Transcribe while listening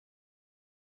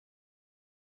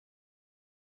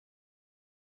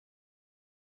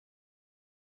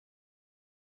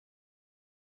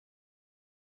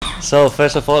So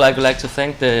first of all, I would like to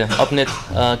thank the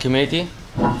OMNeT community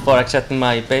for accepting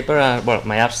my paper, well,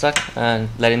 my abstract, and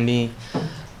letting me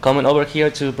come over here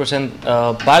to present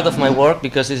part of my work,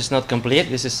 because this is not complete.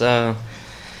 This is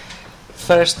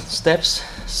first steps.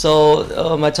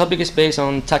 So my topic is based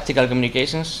on tactical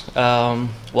communications.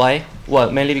 Why?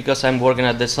 Well, mainly because I'm working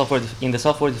at the in the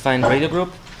software-defined radio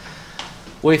group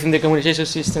within the communication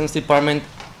systems department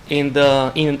in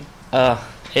the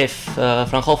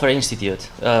Fraunhofer Institute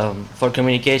for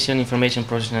Communication, Information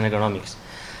Processing, and Economics.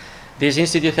 This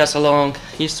institute has a long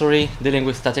history dealing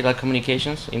with tactical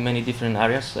communications in many different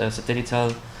areas,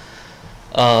 satellite,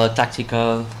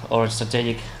 tactical, or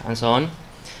strategic, and so on.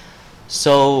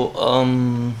 So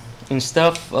instead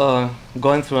of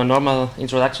going through a normal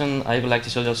introduction, I would like to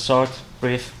show you a short,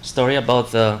 brief story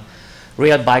about the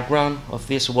real background of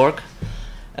this work.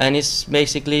 And it's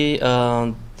basically,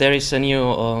 there is a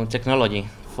new technology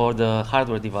for the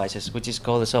hardware devices, which is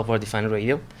called the software-defined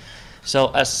radio.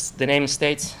 So as the name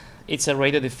states, it's a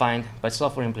radio defined by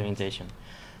software implementation.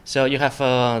 So you have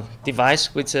a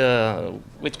device which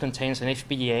contains an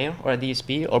FPGA or a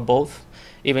DSP or both,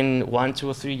 even 1, 2,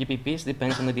 or 3 GPPs,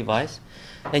 depends on the device.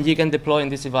 And you can deploy in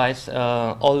this device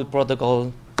all the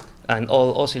protocol and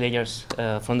all OSI layers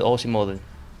from the OSI model.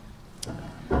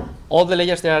 All the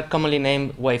layers, they are commonly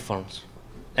named waveforms.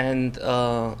 And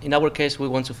in our case, we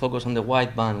want to focus on the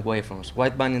wideband waveforms.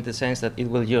 Wideband in the sense that it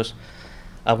will use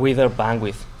a wider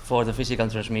bandwidth for the physical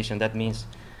transmission. That means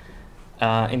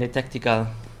in the tactical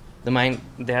domain,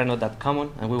 they are not that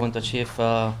common, and we want to achieve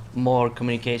more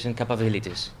communication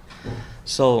capabilities.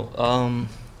 So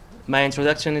my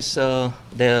introduction is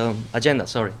the agenda,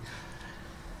 sorry.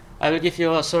 I will give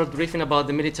you a short briefing about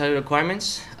the military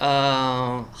requirements.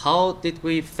 How did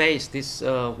we face this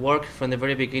work from the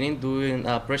very beginning, doing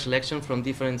a pre-selection from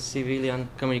different civilian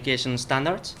communication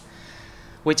standards?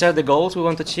 Which are the goals we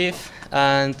want to achieve,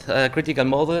 and critical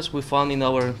models we found in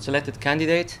our selected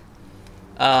candidate.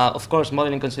 Of course,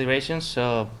 modeling considerations.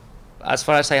 So as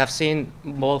far as I have seen,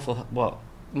 most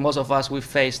of us, we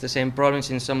face the same problems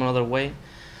in some other way,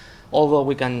 although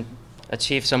we can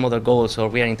achieve some other goals, or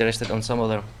we are interested on some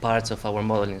other parts of our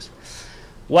modelings.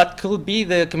 What could be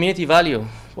the community value?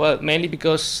 Well, mainly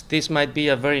because this might be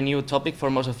a very new topic for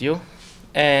most of you,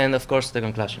 and of course the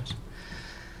conclusions.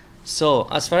 So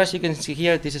as far as you can see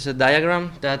here, this is a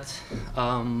diagram that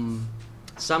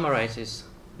summarizes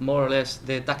more or less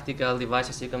the tactical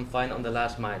devices you can find on the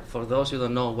last mile. For those who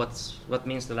don't know what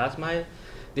means the last mile,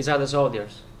 these are the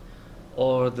soldiers,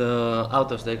 or the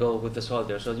autos that go with the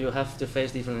soldiers. So you have to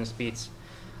face different speeds.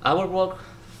 Our work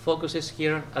focuses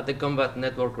here at the combat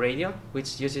network radio,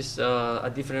 which uses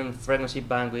a different frequency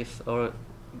bandwidth or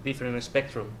different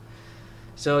spectrum.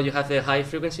 So you have the high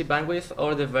frequency bandwidth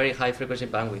or the very high frequency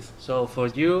bandwidth. So for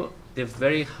you, the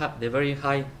very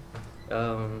high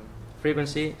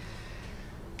frequency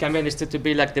can be understood to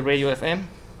be like the radio FM.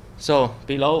 So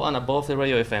below and above the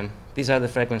radio FM, these are the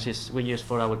frequencies we use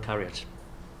for our carriers.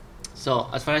 So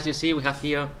as far as you see, we have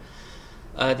here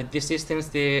these systems.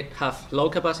 They have low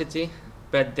capacity,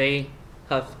 but they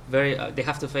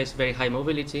have to face very high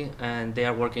mobility, and they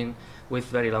are working with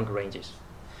very long ranges.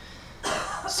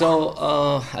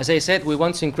 So as I said, we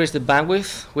want to increase the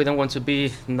bandwidth. We don't want to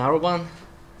be narrowband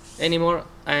anymore,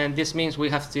 and this means we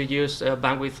have to use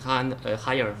bandwidth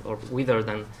higher or wider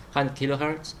than 100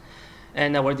 kilohertz.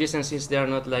 And our distances, they are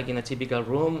not like in a typical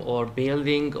room or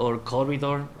building or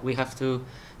corridor. We have to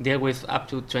deal with up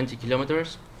to 20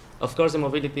 kilometers. Of course, the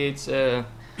mobility is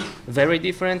very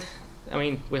different. I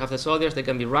mean, we have the soldiers, they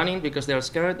can be running because they are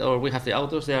scared, or we have the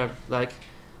autos, they are like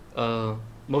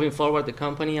moving forward the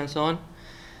company and so on.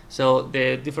 So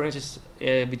the differences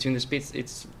between the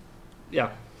speeds,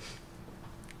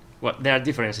 well, there are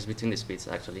differences between the speeds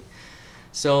actually.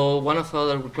 So one of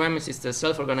our requirements is the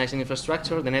self-organizing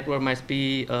infrastructure. The network must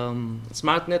be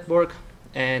smart network,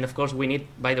 and of course we need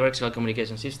bidirectional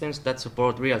communication systems that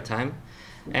support real-time,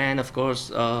 and of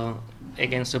course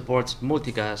again supports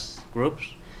multicast groups.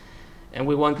 And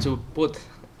we want to put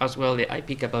as well the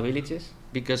IP capabilities,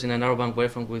 because in a narrowband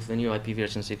waveform with the new IP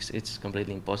version 6 it's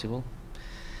completely impossible.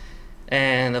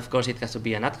 And of course it has to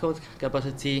be an ad hoc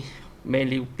capacity,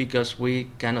 mainly because we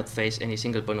cannot face any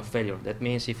single point of failure. That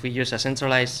means if we use a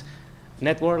centralized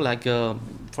network, like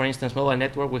for instance mobile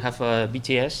network, we have a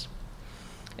BTS,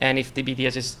 and if the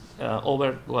BTS is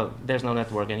over, well, there's no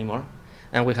network anymore,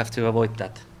 and we have to avoid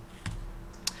that.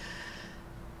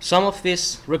 Some of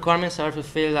these requirements are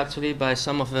fulfilled actually by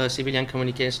some of the civilian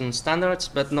communication standards,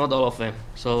 but not all of them.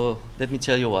 So let me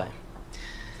tell you why.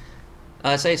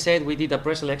 As I said, we did a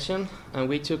pre-selection, and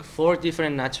we took 4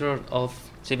 different natures of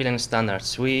civilian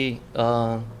standards. We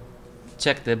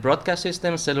check the broadcast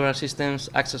systems, cellular systems,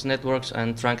 access networks,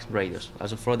 and trunk radios.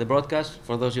 Also for the broadcast,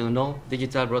 for those you don't know,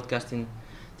 digital broadcasting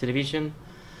television,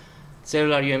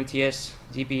 cellular UMTS,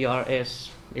 GPRS,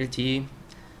 LTE,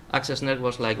 access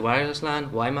networks like wireless LAN,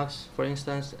 WiMAX, for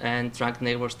instance, and trunk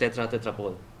networks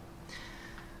tetrapole.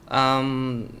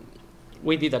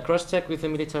 We did a cross-check with the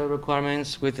military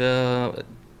requirements, with the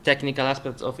technical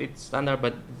aspects of its standard,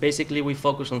 but basically we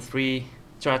focus on 3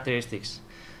 characteristics.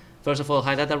 First of all,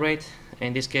 high data rate.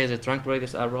 In this case, the trunk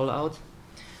radios are rolled out.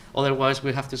 Otherwise,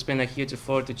 we have to spend a huge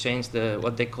effort to change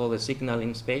what they call the signal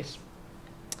in space.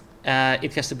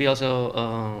 It has to be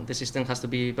also, the system has to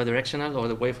be bidirectional, or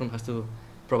the waveform has to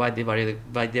provide the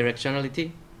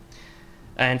bidirectionality.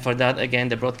 And for that, again,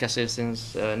 the broadcast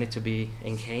systems need to be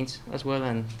enhanced as well,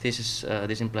 and this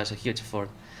implies a huge effort.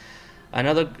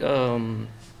 Another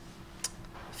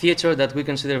feature that we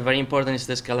consider very important is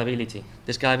the scalability.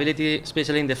 The scalability,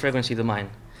 especially in the frequency domain.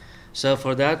 So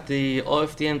for that, the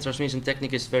OFDM transmission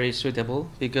technique is very suitable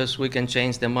because we can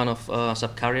change the amount of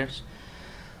subcarriers,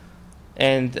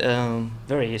 and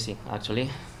very easy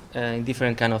actually, in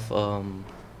different kind of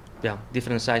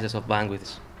different sizes of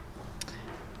bandwidths.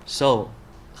 So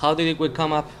how did we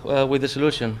come up with the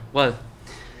solution? Well,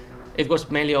 it was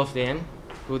mainly OFDM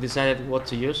who decided what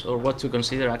to use, or what to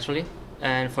consider actually.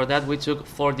 And for that, we took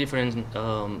 4 different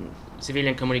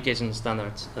civilian communication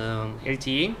standards.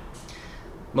 LTE,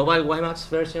 mobile WiMAX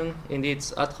version, in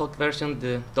its ad hoc version,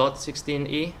 the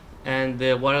 .16e, and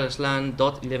the wireless LAN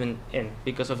 .11n,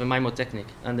 because of the MIMO technique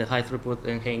and the high throughput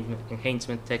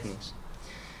enhancement techniques.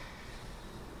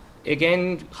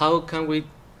 Again, how can we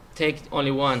take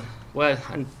only one? Well,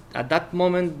 and at that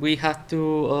moment, we had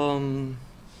to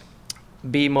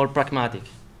be more pragmatic.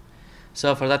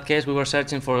 So for that case, we were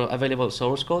searching for available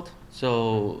source code.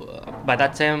 So by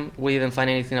that time, we didn't find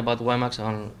anything about WiMAX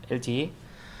on LTE.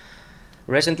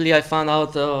 Recently, I found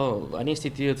out an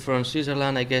institute from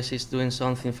Switzerland, I guess, is doing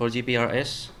something for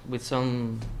GPRS with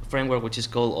some framework which is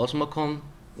called Osmocom,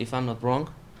 if I'm not wrong.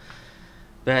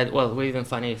 But, well, we didn't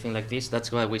find anything like this. That's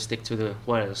why we stick to the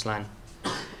wireless LAN.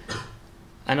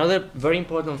 Another very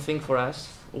important thing for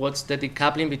us was the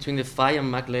decoupling between the PHY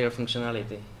and MAC layer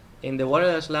functionality. In the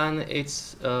wireless LAN,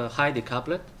 it's high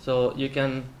decoupled, so you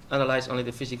can analyze only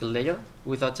the physical layer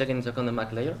without taking into account the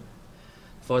MAC layer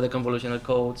for the convolutional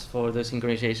codes, for the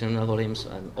synchronization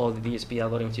algorithms, and all the DSP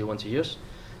algorithms you want to use.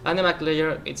 And the MAC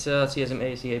layer, it's a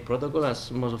CSMA-CA protocol,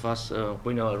 as most of us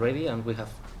we know already, and we have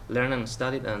learned and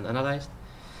studied and analyzed.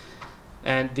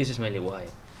 And this is mainly why.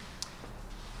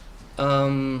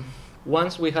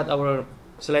 Once we had our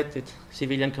selected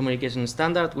civilian communication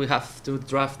standard, we have to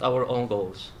draft our own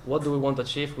goals. What do we want to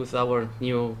achieve with our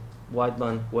new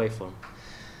wideband waveform?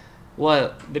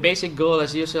 Well, the basic goal,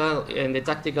 as usual, in the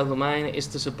tactical domain is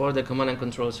to support the command and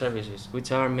control services,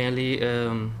 which are mainly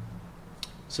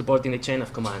supporting the chain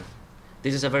of command.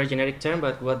 This is a very generic term,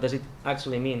 but what does it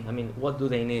actually mean? I mean, what do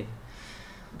they need?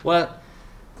 Well,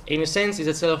 in a sense,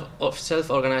 it's a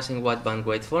self-organizing wideband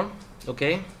waveform,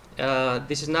 okay?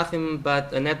 This is nothing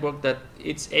but a network that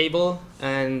it's able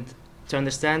and to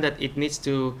understand that it needs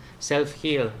to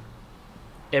self-heal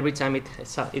every time it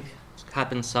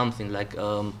happens something like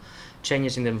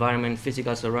changes in the environment,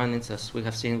 physical surroundings, as we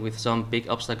have seen with some big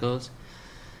obstacles,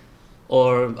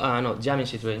 or jamming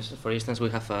situations. For instance, we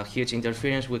have a huge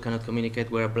interference, we cannot communicate,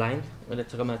 we're blind,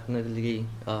 electromagnetically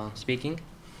speaking.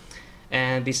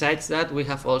 And besides that, we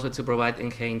have also to provide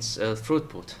enhanced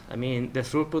throughput. I mean, the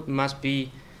throughput must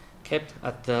be kept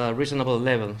at a reasonable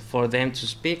level for them to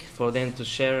speak, for them to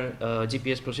share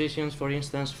GPS positions, for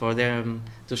instance, for them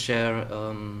to share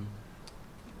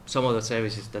some of the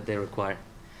services that they require.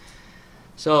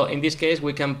 So in this case,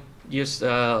 we can use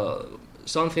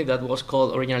something that was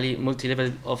called originally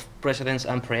multi-level of precedence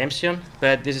and preemption,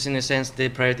 but this is in a sense the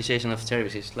prioritization of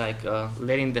services, like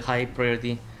letting the high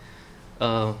priority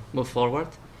move forward.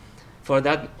 For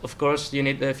that, of course, you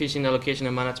need the efficient allocation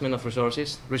and management of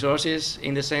resources. Resources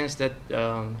in the sense that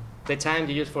the time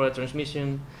you use for a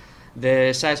transmission,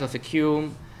 the size of the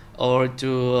queue, or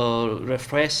to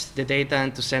refresh the data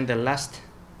and to send the last,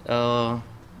 the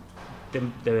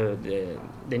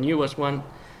newest one,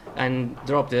 and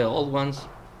drop the old ones,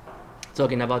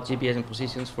 talking about GPS and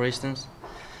positions, for instance.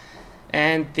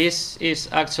 And this is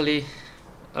actually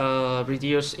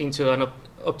reduced into an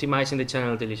optimizing the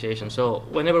channel utilization. So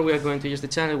whenever we are going to use the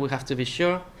channel, we have to be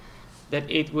sure that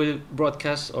it will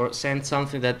broadcast or send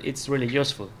something that it's really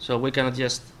useful. So we cannot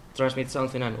just transmit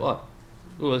something and, well,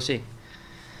 we will see.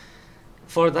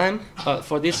 For them,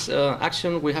 for this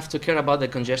action, we have to care about the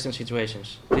congestion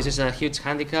situations. This is a huge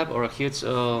handicap, or a huge,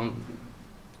 a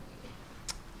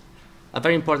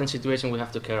very important situation we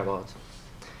have to care about.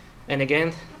 And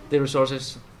again, the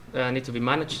resources need to be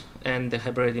managed, and the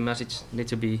high priority message need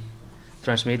to be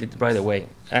transmitted right away.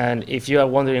 And if you are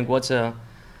wondering what's a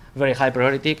very high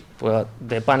priority, well,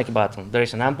 the panic button. There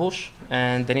is an ambush,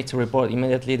 and they need to report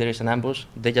immediately there is an ambush.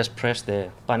 They just press the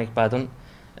panic button,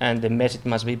 and the message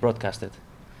must be broadcasted,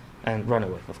 and run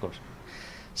away, of course.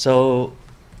 So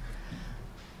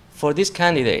for this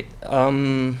candidate,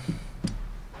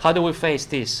 how do we face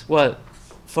this? Well,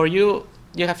 for you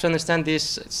have to understand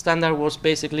this standard was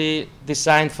basically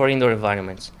designed for indoor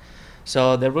environments.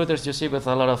 So the routers you see with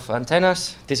a lot of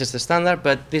antennas, this is the standard,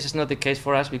 but this is not the case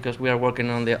for us because we are working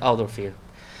on the outdoor field.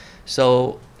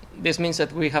 So this means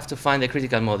that we have to find the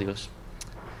critical modules.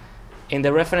 In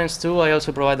the reference 2, I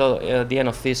also provide at the end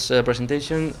of this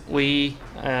presentation, we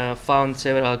found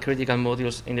several critical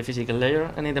modules in the physical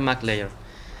layer and in the MAC layer.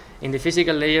 In the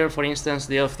physical layer, for instance,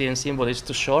 the OFDM symbol is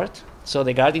too short, so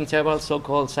the guard interval,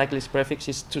 so-called cyclist prefix,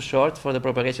 is too short for the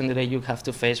propagation delay you have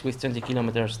to face with 20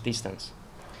 kilometers distance.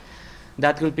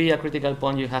 That could be a critical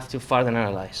point you have to further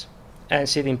analyze and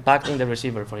see the impact in the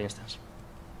receiver, for instance.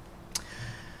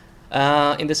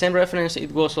 In the same reference, there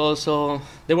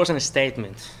was a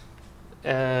statement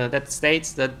that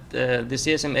states that the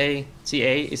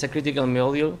CSMA-TA is a critical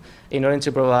module in order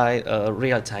to provide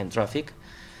real-time traffic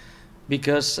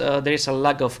because there is a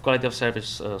lack of quality of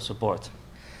service support.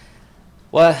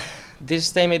 Well, this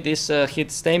statement is a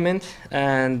hit statement,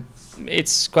 and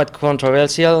it's quite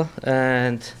controversial,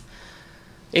 and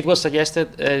it was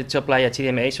suggested to apply a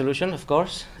TDMA solution, of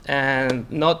course, and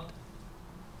not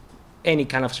any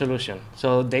kind of solution.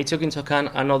 So they took into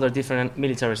account another different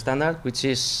military standard, which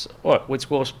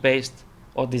was based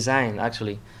or designed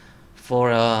actually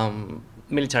for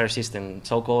military system,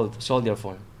 so-called soldier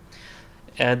phone.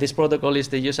 This protocol is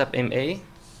the USAP MA.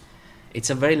 It's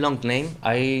a very long name.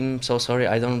 I'm so sorry,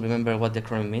 I don't remember what the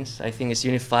acronym means. I think it's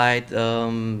Unified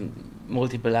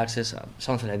Multiple Access,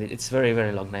 something like that. It's very,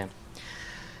 very long name.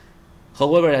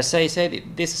 However, as I said,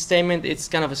 this statement it's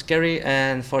kind of scary,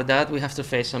 and for that we have to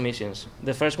face some issues.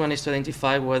 The first one is to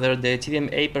identify whether the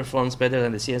TDMA performs better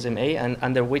than the CSMA and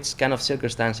under which kind of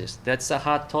circumstances. That's a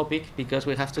hard topic because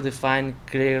we have to define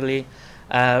clearly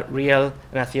a real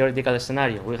and a theoretical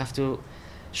scenario. We have to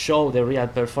show the real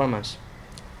performance,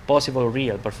 possible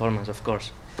real performance, of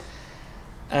course.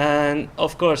 And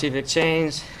of course, if the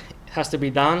change has to be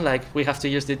done, like we have to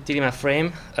use the TDMA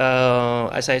frame,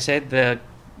 as I said, the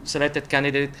selected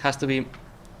candidate has to be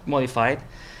modified,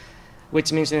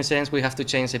 which means in a sense we have to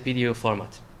change the PDU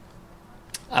format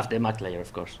of the MAC layer,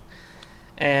 of course.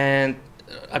 And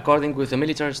according with the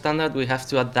military standard, we have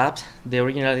to adapt the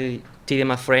original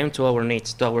TDMA frame to our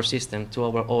needs, to our system, to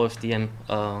our OFDM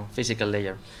physical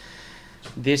layer.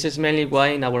 This is mainly why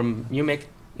in our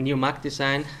new MAC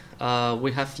design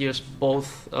we have used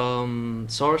both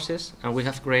sources, and we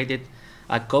have created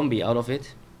a combi out of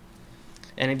it.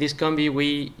 And in this combi,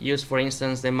 we use, for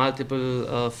instance, the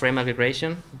multiple frame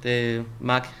aggregation, the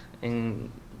MAC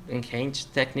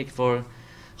enhanced technique for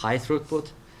high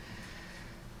throughput.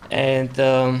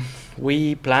 And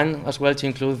we plan as well to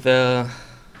include the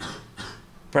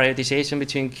prioritization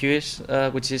between queues,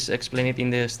 which is explained in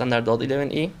the standard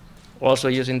 .11e, also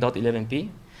using .11p.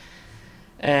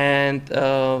 And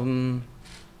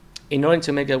in order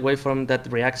to make a waveform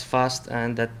that reacts fast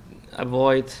and that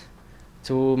avoid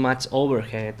too much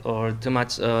overhead or too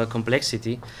much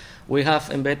complexity, we have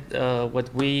embedded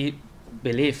what we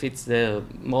believe it's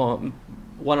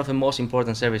one of the most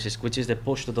important services, which is the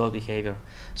push-to-talk behavior.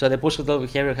 So the push-to-talk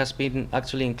behavior has been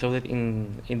actually included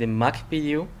in the MAC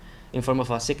PDU in form of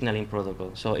a signaling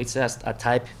protocol. So it's just a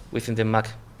type within the MAC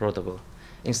protocol,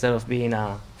 instead of being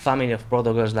a family of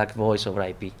protocols like voice over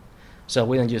IP. So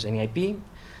we don't use any IP,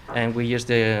 and we use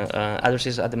the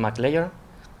addresses at the MAC layer,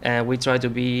 and we try to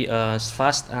be as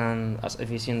fast and as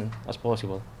efficient as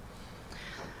possible.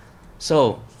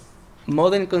 So,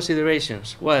 modern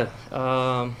considerations. Well,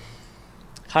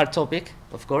 hard topic,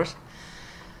 of course.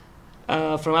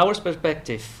 From our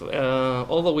perspective,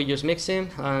 although we use MiXiM,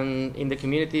 and in the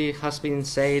community has been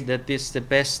said that this is the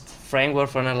best framework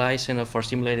for analyzing or for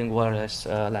simulating wireless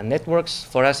LAN networks,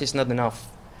 for us it's not enough.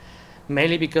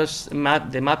 Mainly because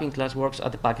the mapping class works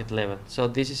at the packet level. So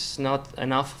this is not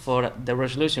enough for the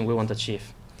resolution we want to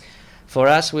achieve. For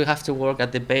us, we have to work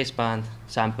at the baseband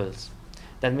samples.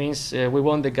 That means we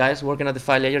want the guys working at the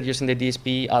file layer using the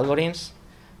DSP algorithms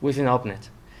within OMNeT.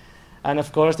 And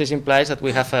of course, this implies that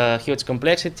we have a huge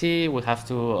complexity. We have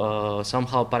to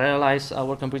somehow parallelize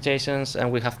our computations,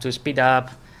 and we have to speed up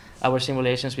our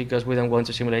simulations because we don't want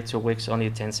to simulate 2 weeks,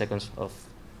 only 10 seconds of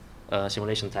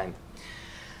simulation time.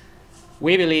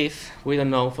 We believe, we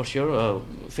don't know for sure,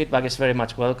 feedback is very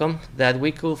much welcome, that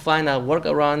we could find a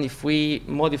workaround if we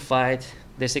modified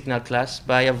the signal class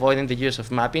by avoiding the use of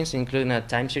mappings, including a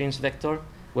time series vector,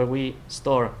 where we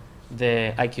store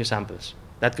the IQ samples.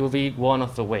 That could be one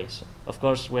of the ways. Of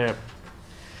course,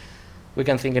 we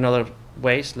can think in other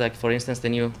ways, like for instance, the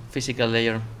new physical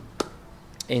layer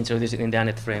introduced in the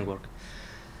OMNeT framework.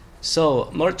 So,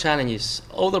 more challenges.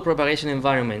 Other propagation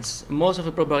environments. Most of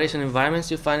the propagation environments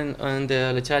you find in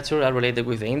the literature are related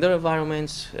with the indoor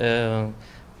environments,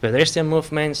 pedestrian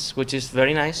movements, which is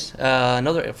very nice.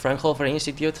 Another Fraunhofer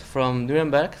Institute from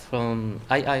Nuremberg, from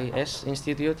IIS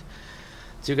Institute,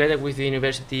 together with the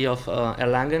University of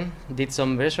Erlangen, did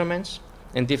some measurements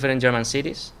in different German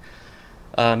cities.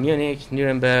 Munich,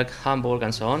 Nuremberg, Hamburg,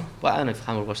 and so on. Well, I don't know if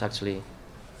Hamburg was actually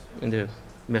in the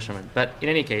measurement, but in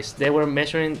any case, they were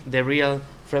measuring the real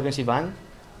frequency band,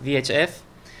 VHF,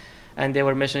 and they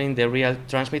were measuring the real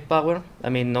transmit power. I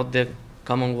mean, not the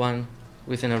common one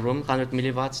within a room, 100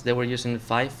 milliwatts. They were using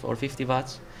 5 or 50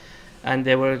 watts, and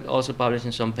they were also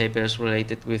publishing some papers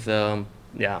related with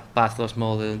path loss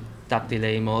model, tap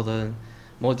delay model,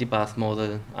 multipath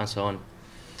model, and so on.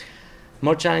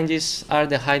 More challenges are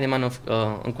the high demand of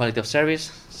on quality of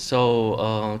service,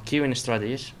 so queuing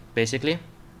strategies, basically,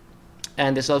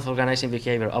 and the self-organizing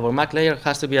behavior. Our MAC layer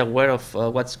has to be aware of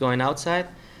what's going outside,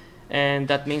 and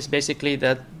that means basically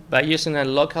that by using a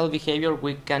local behavior,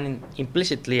 we can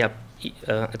implicitly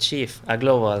achieve a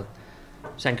global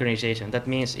synchronization. That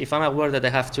means if I'm aware that I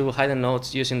have two hidden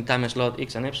nodes using time slot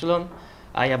X and epsilon,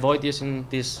 I avoid using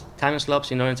these time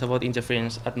slots in order to avoid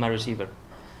interference at my receiver.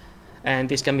 And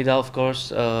this can be done, of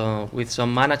course, with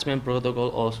some management protocol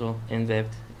also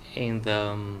embedded in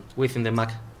the within the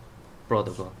MAC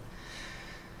protocol.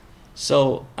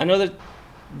 So another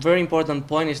very important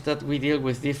point is that we deal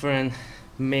with different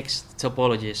mixed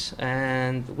topologies,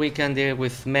 and we can deal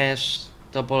with mesh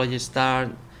topology, star,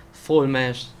 full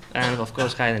mesh, and of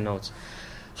course hidden nodes.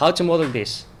 How to model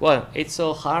this? Well, it's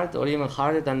so hard, or even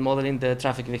harder than modeling the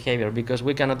traffic behavior, because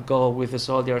we cannot go with the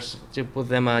soldiers to put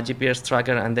them a GPS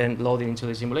tracker and then load it into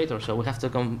the simulator. So we have to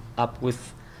come up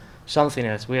with something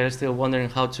else. We are still wondering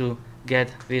how to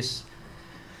get this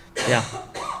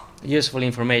useful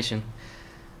information.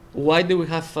 Why do we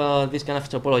have this kind of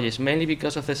topologies? Mainly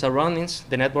because of the surroundings.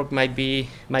 The network might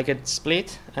get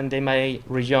split, and they might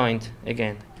rejoin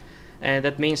again. And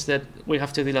that means that we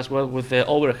have to deal as well with the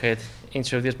overhead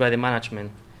introduced by the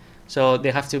management. So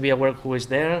they have to be aware who is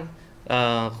there,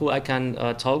 who I can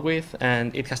talk with,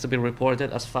 and it has to be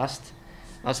reported as fast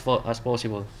as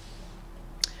possible.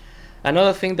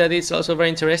 Another thing that is also very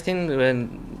interesting,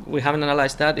 when we haven't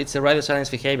analyzed that, it's the radio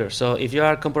silence behavior. So if you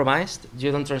are compromised,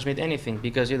 you don't transmit anything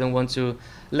because you don't want to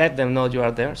let them know you are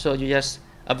there. So you just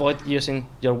avoid using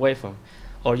your waveform.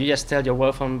 Or you just tell your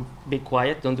waveform, be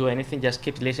quiet, don't do anything, just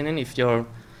keep listening if your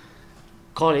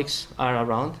colleagues are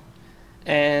around.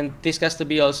 And this has to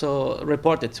be also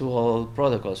reported to all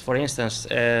protocols. For instance,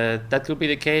 that could be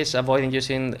the case avoiding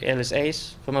using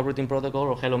LSAs from a routing protocol,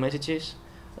 or hello messages,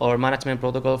 or management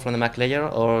protocol from the MAC layer,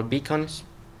 or beacons.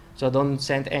 So don't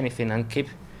send anything and keep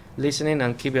listening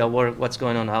and keep aware of what's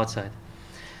going on outside.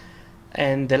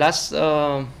 And the last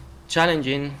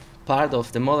challenging part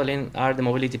of the modeling are the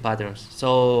mobility patterns.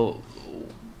 So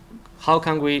how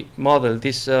can we model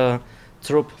this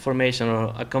troop formation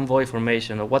or a convoy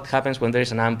formation, or what happens when there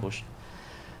is an ambush?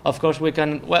 Of course, we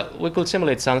could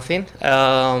simulate something.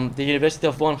 The University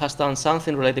of Bonn has done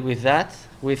something related with that,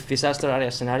 with disaster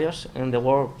area scenarios in the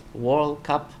World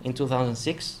Cup in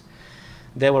 2006.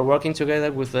 They were working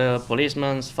together with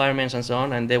policemen, firemen, and so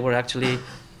on, and they were actually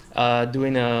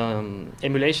doing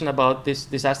emulation about these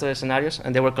disaster scenarios,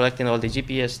 and they were collecting all the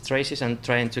GPS traces and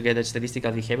trying to get a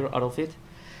statistical behavior out of it.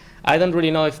 I don't really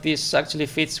know if this actually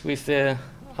fits with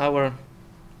our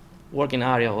working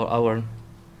area or our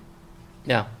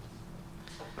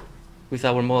with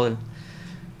our model,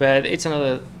 but it's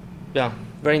another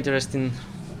very interesting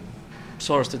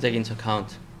source to take into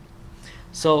account.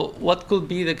 So what could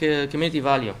be the community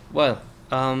value? Well,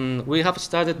 we have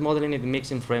started modeling in the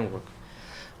MiXiM framework.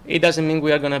 It doesn't mean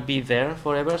we are going to be there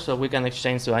forever, so we can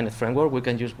exchange to OMNeT framework. We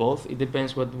can use both. It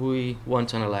depends what we want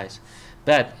to analyze.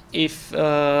 But if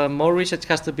more research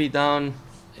has to be done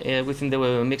within the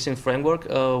MiXiM framework,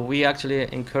 we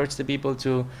actually encourage the people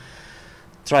to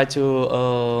try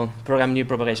to program new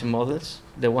propagation models.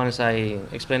 The ones I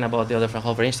explained about the other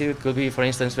Fraunhofer Institute could be, for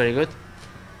instance, very good.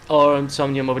 Or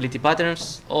some new mobility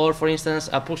patterns, or for instance,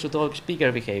 a push-to-talk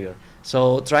speaker behavior.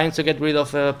 So trying to get rid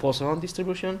of a Poisson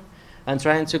distribution and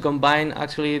trying to combine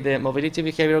actually the mobility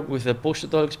behavior with the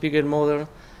push-to-talk speaker model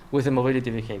with the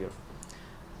mobility behavior.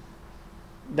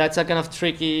 that's a kind of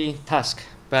tricky task,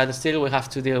 but still we have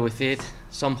to deal with it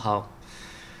somehow.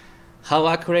 How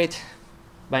accurate?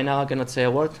 By now I cannot say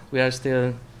a word. We are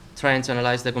still trying to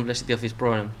analyze the complexity of this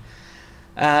problem.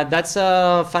 That's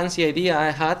a fancy idea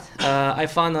I had. I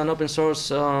found an open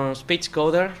source speech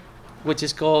coder, which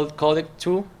is called Codec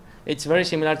 2. It's very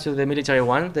similar to the military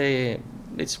one.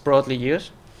 It's broadly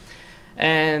used.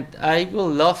 And I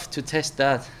would love to test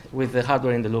that with the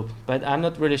hardware in the loop. But I'm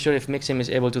not really sure if MiXiM is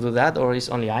able to do that or is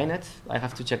only INET. I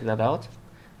have to check that out.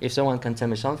 If someone can tell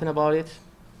me something about it.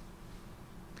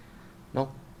 No?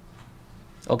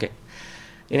 Okay.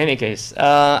 In any case,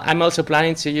 I'm also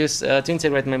planning to use to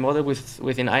integrate my model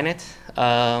within INET.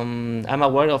 I'm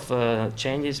aware of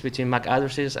changes between MAC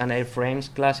addresses and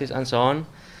airframes classes and so on.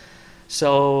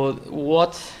 So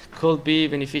what could be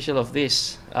beneficial of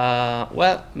this?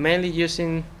 Well, mainly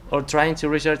using or trying to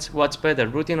research what's better,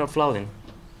 routing or flooding.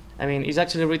 I mean, is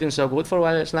actually routing so good for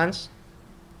wireless LANs?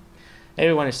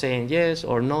 Everyone is saying yes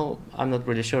or no. I'm not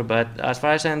really sure, but as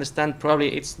far as I understand,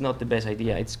 probably it's not the best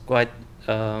idea. It's quite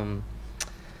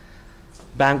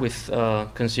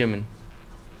bandwidth consuming.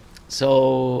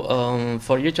 So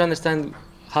for you to understand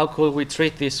how could we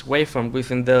treat this waveform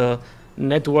within the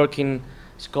networking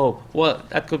scope, well,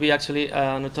 that could be actually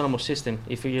an autonomous system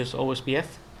if you use OSPF.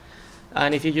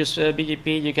 And if you use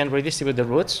BGP, you can redistribute the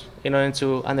routes in order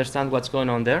to understand what's going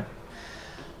on there.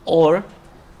 Or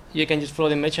you can just flow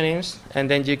the metonyms, and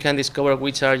then you can discover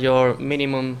which are your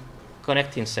minimum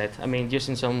connecting set. I mean,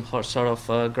 using some sort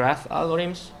of graph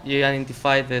algorithms, you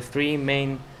identify the 3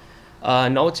 main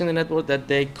nodes in the network that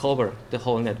they cover the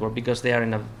whole network because they are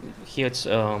in a huge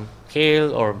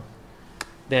hill or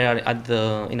they are at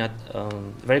in a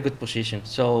very good position.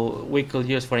 So we could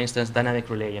use, for instance, dynamic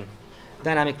relaying.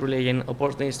 Dynamic relaying,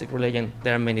 opportunistic relaying,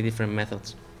 there are many different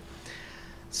methods.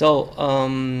 So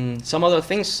some other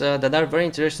things that are very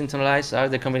interesting to analyze are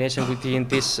the combination between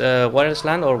this wireless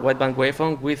LAN or wideband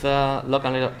waveform with a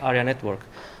local area network.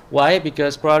 Why?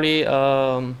 Because probably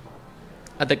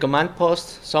at the command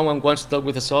post, someone wants to talk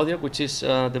with a soldier, which is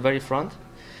the very front.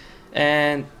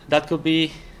 And that could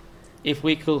be if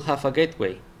we could have a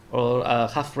gateway or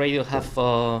half radio, half,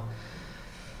 I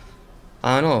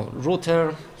don't know,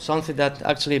 router, something that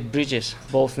actually bridges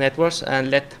both networks and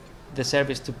let the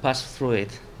service to pass through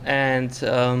it. And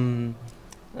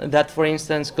that, for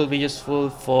instance, could be useful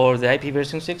for the IP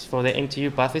version 6, for the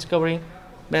MTU path discovery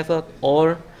method,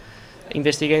 or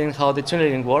investigating how the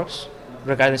tunneling works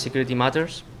regarding security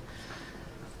matters.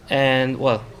 And,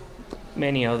 well,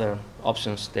 many other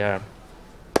options there.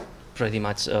 Pretty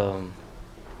much, yeah,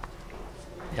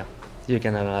 you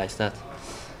can analyze that.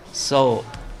 So,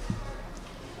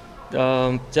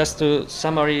 just to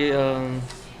summary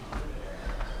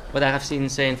what I have been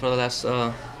saying for the last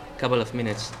couple of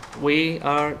minutes. We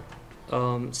are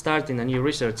starting a new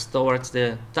research towards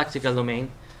the tactical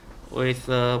domain with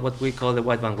what we call the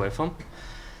wideband waveform.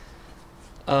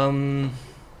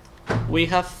 We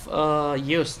have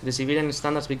used the civilian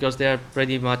standards because they are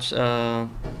pretty much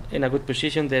in a good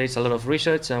position. There is a lot of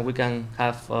research and we can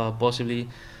have possibly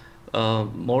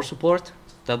more support.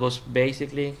 That was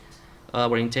basically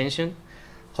our intention.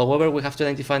 However, we have to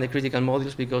identify the critical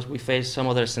modules because we face some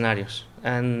other scenarios,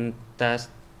 and that,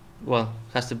 well,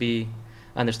 has to be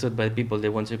understood by the people that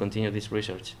want to continue this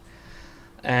research.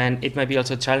 And it might be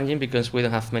also challenging because we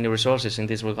don't have many resources in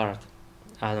this regard.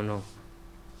 I don't know.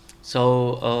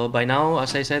 So by now,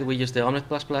 as I said, we use the OMNeT++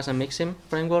 and MiXiM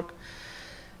framework,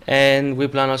 and we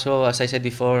plan also, as I said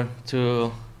before,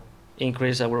 to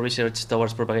increase our research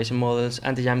towards propagation models,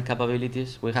 anti-jam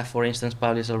capabilities. We have, for instance,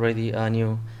 published already a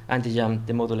new anti-jam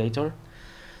demodulator.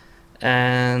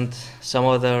 And some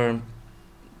other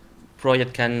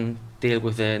project can deal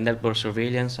with the network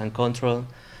surveillance and control,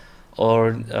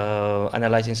 or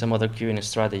analyzing some other queuing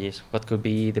strategies. What could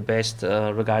be the best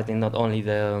regarding not only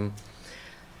the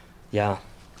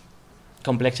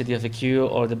complexity of the queue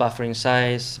or the buffering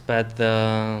size, but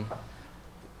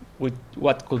with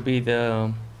what could be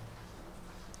the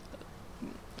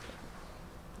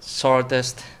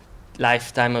shortest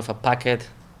lifetime of a packet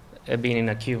being in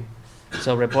a queue.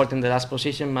 So reporting the last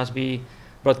position must be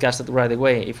broadcasted right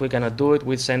away. If we cannot do it,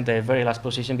 we send the very last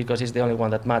position because it's the only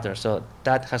one that matters. So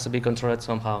that has to be controlled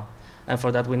somehow. And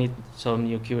for that, we need some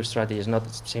new queue strategies, not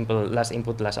simple last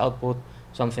input, last output,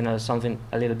 something else, something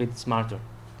a little bit smarter.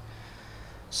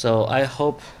 So I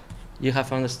hope you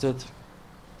have understood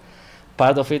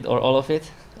part of it or all of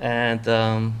it. And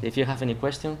if you have any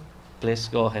question, please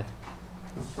go ahead.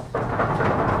 I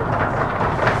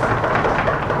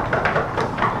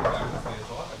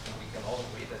think we can all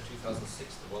agree that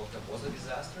 2006, the World Cup was a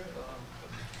disaster.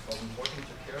 2014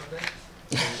 took care of that.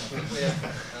 So I think we have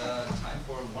time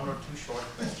for one or two short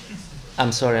questions.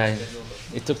 I'm sorry, Schedule,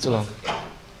 it took too long. okay. So,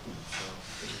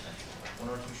 one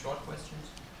or two short questions.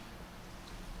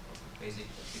 Basic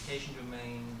application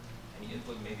domain. Any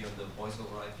input maybe on the voice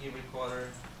over IP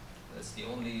recorder. That's the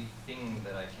only thing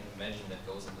that I can imagine that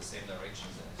goes in the same direction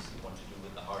as you want to do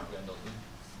with the hardware and the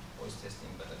voice testing,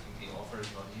 but I think the offer is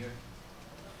not here.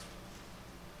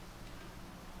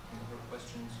 Any other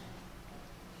questions?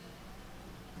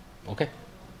 Okay.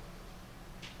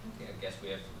 Okay, I guess we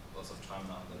have lots of time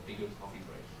now, the bigger coffee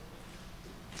break.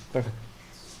 Perfect.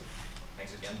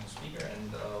 Thanks again to the speaker,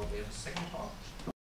 and we have a second talk.